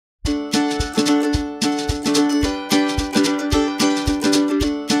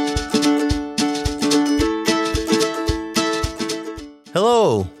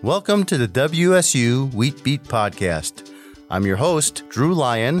welcome to the WSU Wheat Beat Podcast. I'm your host, Drew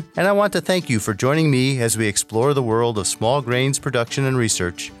Lyon, and I want to thank you for joining me as we explore the world of small grains production and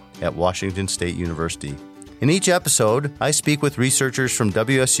research at Washington State University. In each episode, I speak with researchers from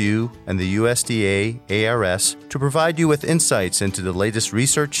WSU and the USDA ARS to provide you with insights into the latest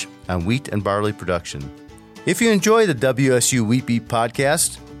research on wheat and barley production. If you enjoy the WSU Wheat Beat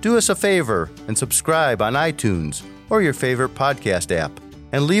Podcast, do us a favor and subscribe on iTunes or your favorite podcast app,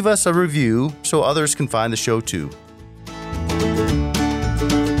 and leave us a review so others can find the show too.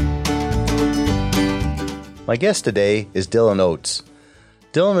 My guest today is Dylan Oates.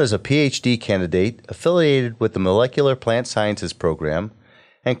 Dylan is a PhD candidate affiliated with the Molecular Plant Sciences Program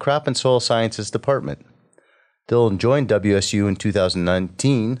and Crop and Soil Sciences Department. Dylan joined WSU in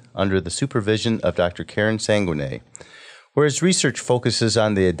 2019 under the supervision of Dr. Karen Sanguinet, where his research focuses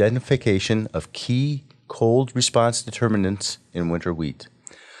on the identification of key cold response determinants in winter wheat.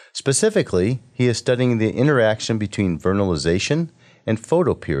 Specifically, he is studying the interaction between vernalization and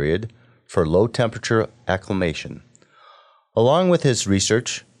photoperiod for low-temperature acclimation. Along with his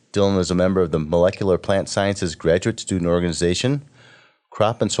research, Dylan is a member of the Molecular Plant Sciences Graduate Student Organization,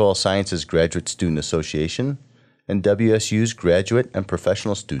 Crop and Soil Sciences Graduate Student Association, and WSU's Graduate and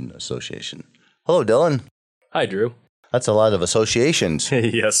Professional Student Association. Hello, Dylan. Hi, Drew. That's a lot of associations.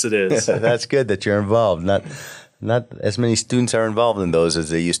 Yes, it is. That's good that you're involved. Not as many students are involved in those as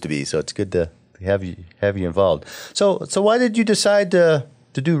they used to be, so it's good to have you involved. So why did you decide to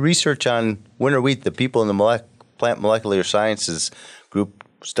do research on winter wheat? The people in the Plant Molecular Sciences group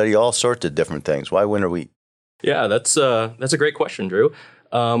study all sorts of different things. Why winter wheat? Yeah, that's a great question, Drew.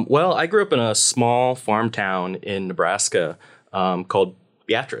 Well, I grew up in a small farm town in Nebraska called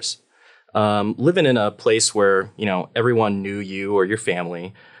Beatrice. Living in a place where, everyone knew you or your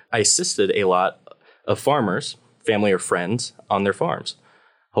family, I assisted a lot of farmers, family or friends, on their farms.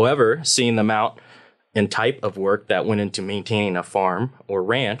 However, seeing the amount and type of work that went into maintaining a farm or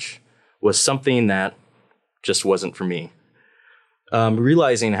ranch was something that just wasn't for me.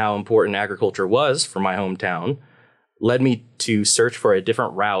 Realizing how important agriculture was for my hometown led me to search for a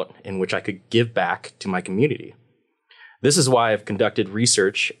different route in which I could give back to my community. This is why I've conducted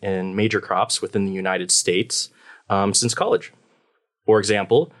research in major crops within the United States since college. For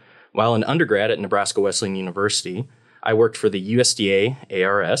example, while an undergrad at Nebraska Wesleyan University, I worked for the USDA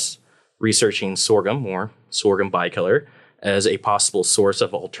ARS, researching sorghum or sorghum bicolor as a possible source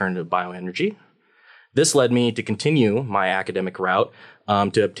of alternative bioenergy. This led me to continue my academic route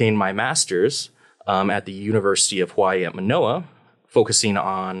to obtain my master's at the University of Hawaii at Manoa, focusing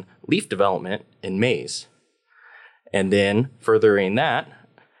on leaf development in maize. And then furthering that,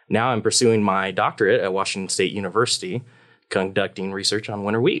 now I'm pursuing my doctorate at Washington State University, conducting research on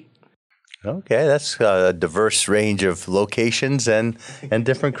winter wheat. Okay, that's a diverse range of locations and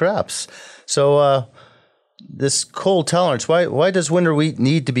different crops. So this cold tolerance, why does winter wheat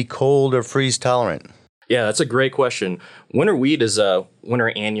need to be cold or freeze tolerant? Yeah, that's a great question. Winter wheat is a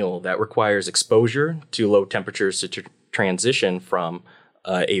winter annual that requires exposure to low temperatures to transition from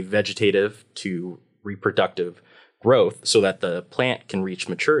a vegetative to reproductive growth so that the plant can reach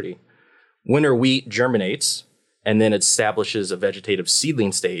maturity. Winter wheat germinates and then establishes a vegetative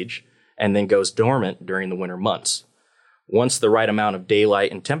seedling stage and then goes dormant during the winter months. Once the right amount of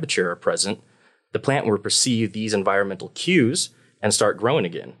daylight and temperature are present, the plant will perceive these environmental cues and start growing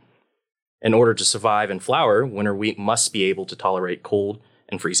again. In order to survive and flower, winter wheat must be able to tolerate cold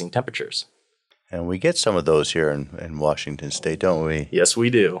and freezing temperatures. And we get some of those here in Washington State, don't we? Yes, we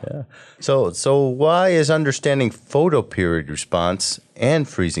do. Yeah. So why is understanding photoperiod response and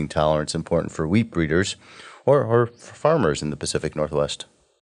freezing tolerance important for wheat breeders or for farmers in the Pacific Northwest?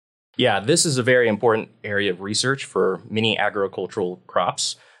 Yeah, this is a very important area of research for many agricultural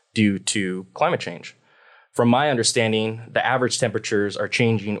crops due to climate change. From my understanding, the average temperatures are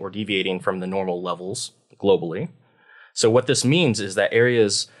changing or deviating from the normal levels globally. So what this means is that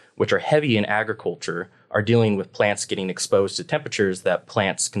areas which are heavy in agriculture are dealing with plants getting exposed to temperatures that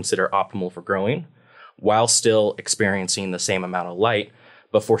plants consider optimal for growing, while still experiencing the same amount of light,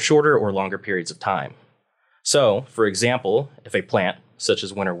 but for shorter or longer periods of time. So, for example, if a plant, such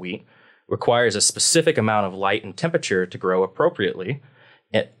as winter wheat, requires a specific amount of light and temperature to grow appropriately,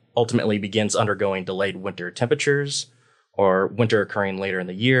 it ultimately begins undergoing delayed winter temperatures, or winter occurring later in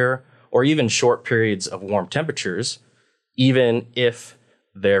the year, or even short periods of warm temperatures, even if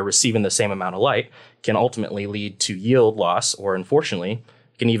they're receiving the same amount of light, can ultimately lead to yield loss, or unfortunately,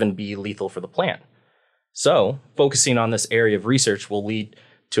 can even be lethal for the plant. So, focusing on this area of research will lead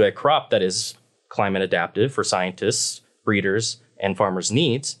to a crop that is climate adaptive for scientists, breeders, and farmers'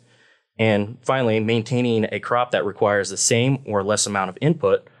 needs. And finally, maintaining a crop that requires the same or less amount of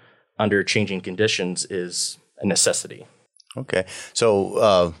input under changing conditions is a necessity. Okay.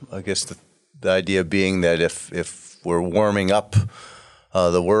 So I guess the idea being that if we're warming up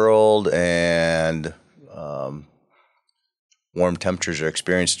the world and warm temperatures are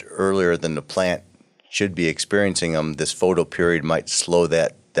experienced earlier than the plant should be experiencing them, this photoperiod might slow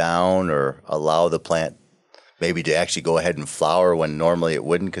that down or allow the plant maybe to actually go ahead and flower when normally it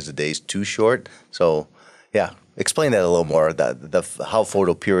wouldn't because the day's too short. So, yeah, explain that a little more, how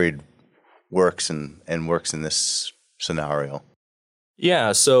photoperiod works and works in this scenario.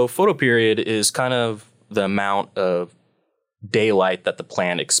 Yeah, so photoperiod is kind of the amount of daylight that the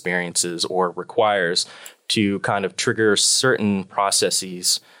plant experiences or requires to kind of trigger certain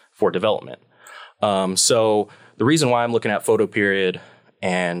processes for development. So the reason why I'm looking at photoperiod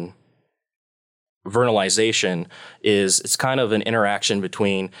and vernalization is it's kind of an interaction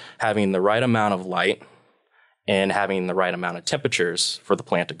between having the right amount of light and having the right amount of temperatures for the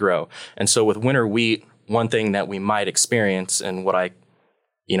plant to grow. And so with winter wheat, one thing that we might experience, and what I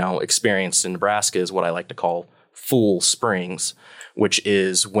experienced in Nebraska, is what I like to call full springs, which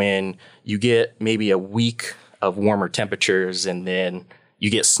is when you get maybe a week of warmer temperatures and then you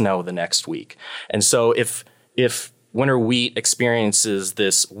get snow the next week. And so if winter wheat experiences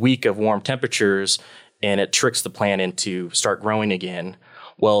this week of warm temperatures and it tricks the plant into start growing again,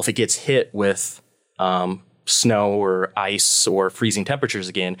 well, if it gets hit with snow or ice or freezing temperatures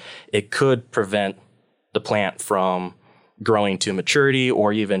again, it could prevent the plant from growing to maturity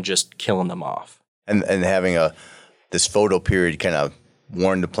or even just killing them off. And having this photoperiod kind of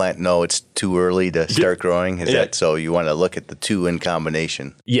warn the plant, no, it's too early to start growing? Is that so? You want to look at the two in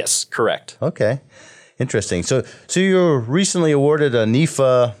combination? Yes, correct. Okay. Interesting. So you were recently awarded a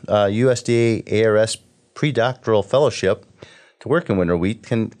NIFA USDA ARS predoctoral fellowship to work in winter wheat.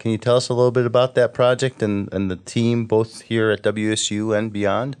 Can you tell us a little bit about that project and the team both here at WSU and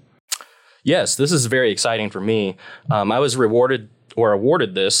beyond? Yes, this is very exciting for me. I was awarded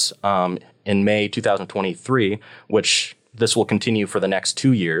this in May 2023, which this will continue for the next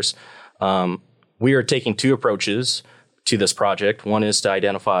 2 years. We are taking two approaches to this project. One is to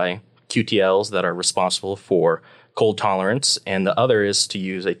identify QTLs that are responsible for cold tolerance, and the other is to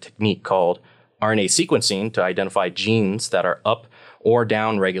use a technique called RNA sequencing to identify genes that are up or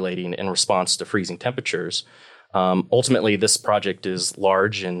down regulating in response to freezing temperatures. Ultimately, this project is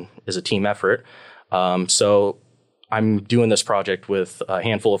large and is a team effort. So I'm doing this project with a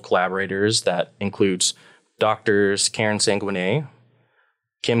handful of collaborators that includes Doctors Karen Sanguinet,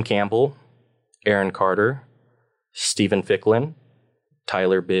 Kim Campbell, Aaron Carter, Stephen Ficklin,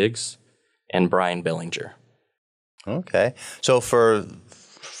 Tyler Biggs, and Brian Bellinger. Okay. So for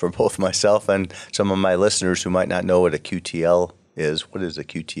both myself and some of my listeners who might not know what a QTL is, what is a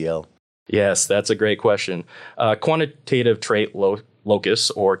QTL? Yes, that's a great question. Quantitative trait locus,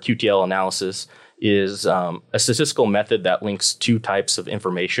 or QTL analysis, is a statistical method that links two types of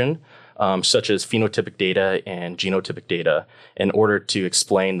information, such as phenotypic data and genotypic data, in order to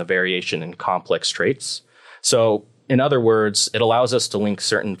explain the variation in complex traits. So, in other words, it allows us to link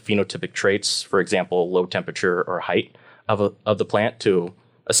certain phenotypic traits, for example, low temperature or height of the plant, to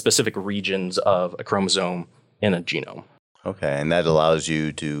a specific regions of a chromosome in a genome. Okay, and that allows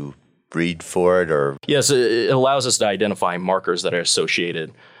you to breed for it, or? Yes, it allows us to identify markers that are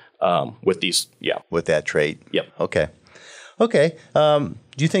associated with these, with that trait? Yep. Okay. Do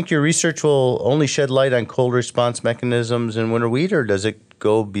you think your research will only shed light on cold response mechanisms in winter wheat, or does it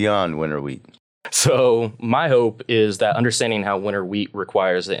go beyond winter wheat? So my hope is that understanding how winter wheat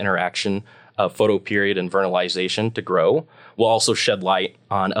requires the interaction of photoperiod and vernalization to grow will also shed light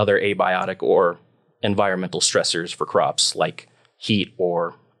on other abiotic or environmental stressors for crops like heat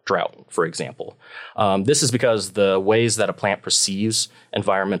or drought, for example. This is because the ways that a plant perceives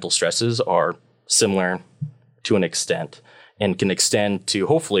environmental stresses are similar to an extent and can extend to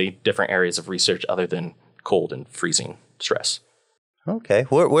hopefully different areas of research other than cold and freezing stress. Okay.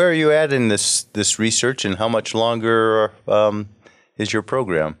 Where are you at in this research, and how much longer is your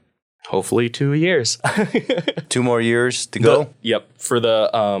program? Hopefully 2 years. 2 more years to go? Yep, for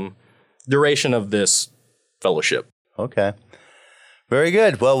the duration of this fellowship. Okay. Very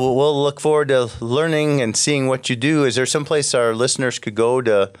good. Well, we'll look forward to learning and seeing what you do. Is there someplace our listeners could go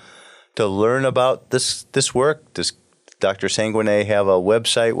to learn about this work? Does Dr. Sanguinet have a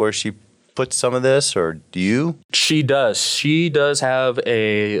website where she puts some of this, or do you? She does. She does have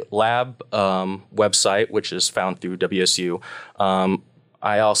a lab website, which is found through WSU.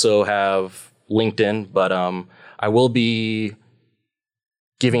 I also have LinkedIn, but I will be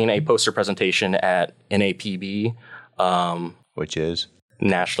giving a poster presentation at NAPB, which is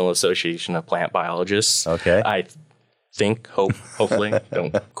National Association of Plant Biologists. Okay. I hopefully,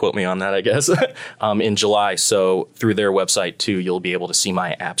 don't quote me on that, I guess, in July. So through their website too, you'll be able to see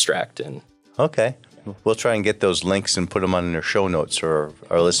my abstract. And Okay. We'll try and get those links and put them on their show notes so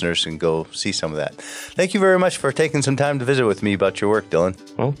our listeners can go see some of that. Thank you very much for taking some time to visit with me about your work, Dylan.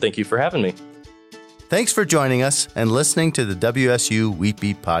 Well, thank you for having me. Thanks for joining us and listening to the WSU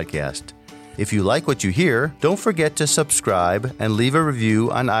Wheatbeat podcast. If you like what you hear, don't forget to subscribe and leave a review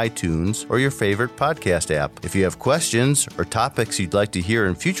on iTunes or your favorite podcast app. If you have questions or topics you'd like to hear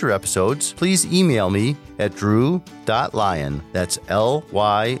in future episodes, please email me at drew.lyon, that's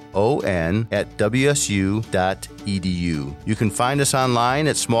Lyon, at wsu.edu. You can find us online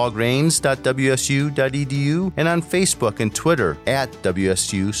at smallgrains.wsu.edu and on Facebook and Twitter at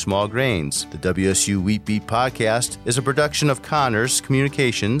WSU Smallgrains. The WSU Wheatbeat podcast is a production of Connors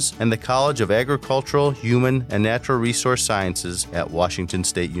Communications and the College of Agricultural, Human, and Natural Resource Sciences at Washington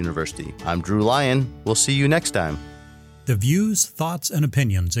State University. I'm Drew Lyon. We'll see you next time. The views, thoughts, and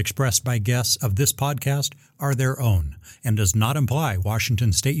opinions expressed by guests of this podcast are their own and does not imply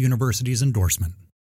Washington State University's endorsement.